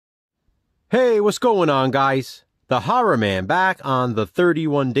Hey, what's going on, guys? The Horror Man back on the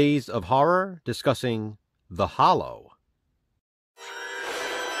 31 Days of Horror discussing The Hollow.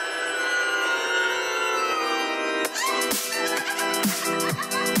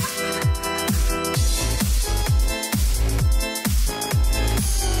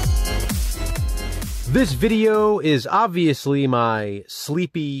 This video is obviously my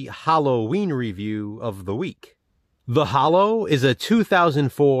sleepy Halloween review of the week. The Hollow is a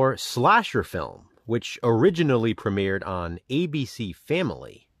 2004 slasher film, which originally premiered on ABC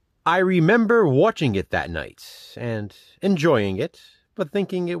Family. I remember watching it that night and enjoying it, but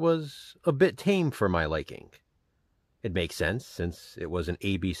thinking it was a bit tame for my liking. It makes sense since it was an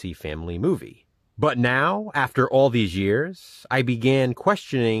ABC Family movie. But now, after all these years, I began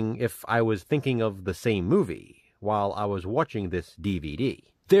questioning if I was thinking of the same movie while I was watching this DVD.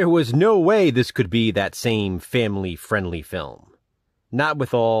 There was no way this could be that same family-friendly film. Not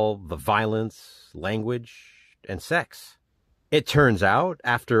with all the violence, language, and sex. It turns out,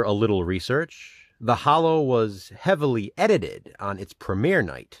 after a little research, The Hollow was heavily edited on its premiere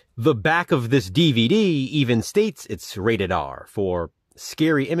night. The back of this DVD even states it's rated R for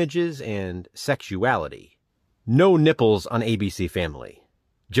scary images and sexuality. No nipples on ABC Family.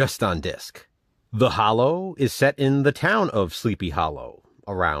 Just on disc. The Hollow is set in the town of Sleepy Hollow,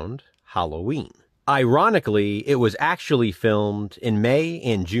 around Halloween. Ironically, it was actually filmed in May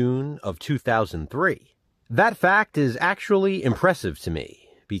and June of 2003. That fact is actually impressive to me,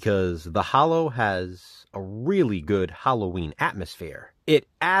 because The Hollow has a really good Halloween atmosphere. It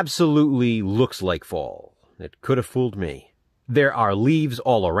absolutely looks like fall. It could have fooled me. There are leaves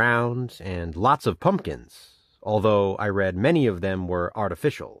all around, and lots of pumpkins, although I read many of them were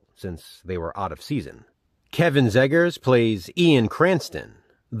artificial, since they were out of season. Kevin Zegers plays Ian Cranston,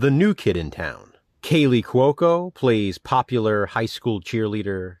 the new kid in town. Kaylee Cuoco plays popular high school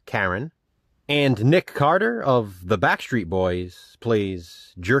cheerleader Karen. And Nick Carter of the Backstreet Boys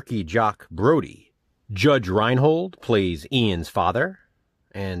plays jerky jock Brody. Judge Reinhold plays Ian's father.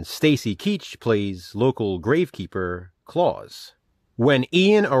 And Stacy Keach plays local gravekeeper Claus. When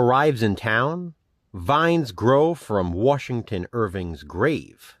Ian arrives in town, vines grow from Washington Irving's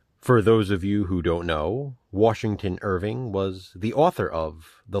grave. For those of you who don't know, Washington Irving was the author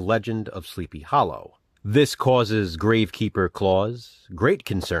of The Legend of Sleepy Hollow. This causes gravekeeper Claus great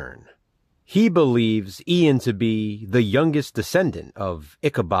concern. He believes Ian to be the youngest descendant of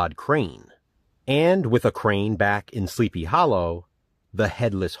Ichabod Crane. And with a crane back in Sleepy Hollow, the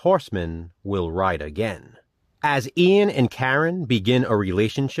Headless Horseman will ride again. As Ian and Karen begin a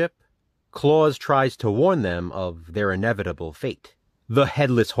relationship, Claus tries to warn them of their inevitable fate. The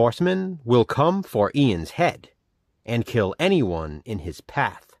Headless Horseman will come for Ian's head and kill anyone in his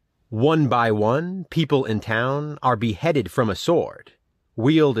path. One by one, people in town are beheaded from a sword,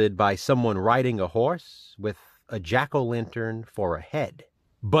 wielded by someone riding a horse with a jack-o'-lantern for a head.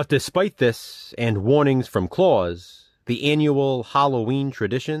 But despite this and warnings from Claus, the annual Halloween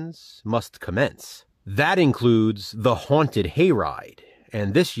traditions must commence. That includes the Haunted Hayride,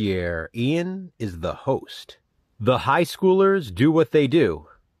 and this year Ian is the host. The high schoolers do what they do.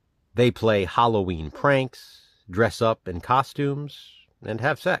 They play Halloween pranks, dress up in costumes, and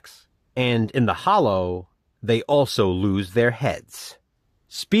have sex. And in the Hollow, they also lose their heads.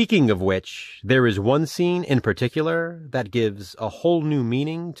 Speaking of which, there is one scene in particular that gives a whole new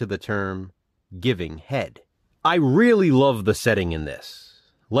meaning to the term giving head. I really love the setting in this.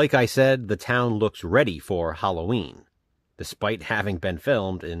 Like I said, the town looks ready for Halloween, despite having been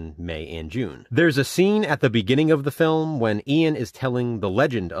filmed in May and June. There's a scene at the beginning of the film when Ian is telling the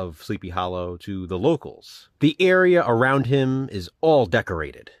legend of Sleepy Hollow to the locals. The area around him is all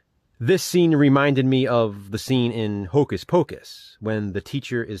decorated. This scene reminded me of the scene in Hocus Pocus, when the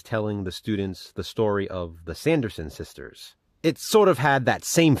teacher is telling the students the story of the Sanderson sisters. It sort of had that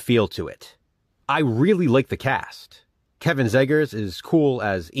same feel to it. I really like the cast. Kevin Zegers is cool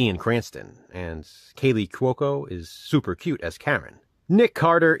as Ian Cranston, and Kaylee Cuoco is super cute as Karen. Nick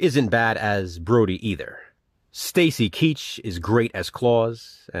Carter isn't bad as Brody either. Stacy Keach is great as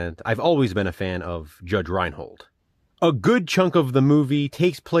Claus, and I've always been a fan of Judge Reinhold. A good chunk of the movie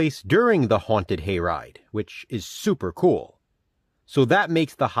takes place during the Haunted Hayride, which is super cool. So that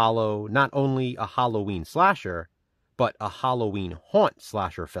makes The Hollow not only a Halloween slasher, but a Halloween haunt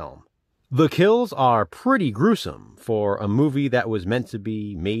slasher film. The kills are pretty gruesome for a movie that was meant to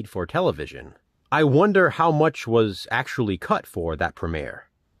be made for television. I wonder how much was actually cut for that premiere.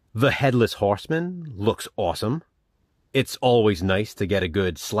 The Headless Horseman looks awesome. It's always nice to get a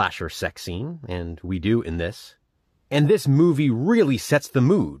good slasher sex scene, and we do in this. And this movie really sets the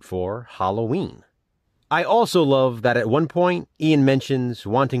mood for Halloween. I also love that at one point, Ian mentions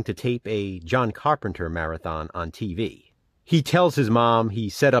wanting to tape a John Carpenter marathon on TV. He tells his mom he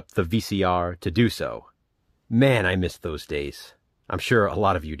set up the VCR to do so. Man, I miss those days. I'm sure a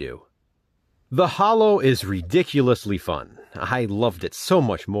lot of you do. The Hollow is ridiculously fun. I loved it so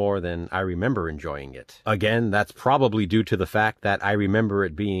much more than I remember enjoying it. Again, that's probably due to the fact that I remember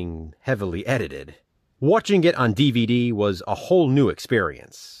it being heavily edited. Watching it on DVD was a whole new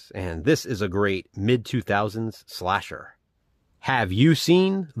experience, and this is a great mid-2000s slasher. Have you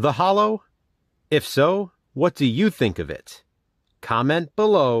seen The Hollow? If so, what do you think of it? Comment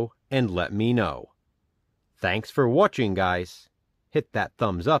below and let me know. Thanks for watching, guys. Hit that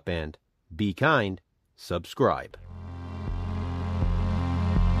thumbs up and, be kind, subscribe.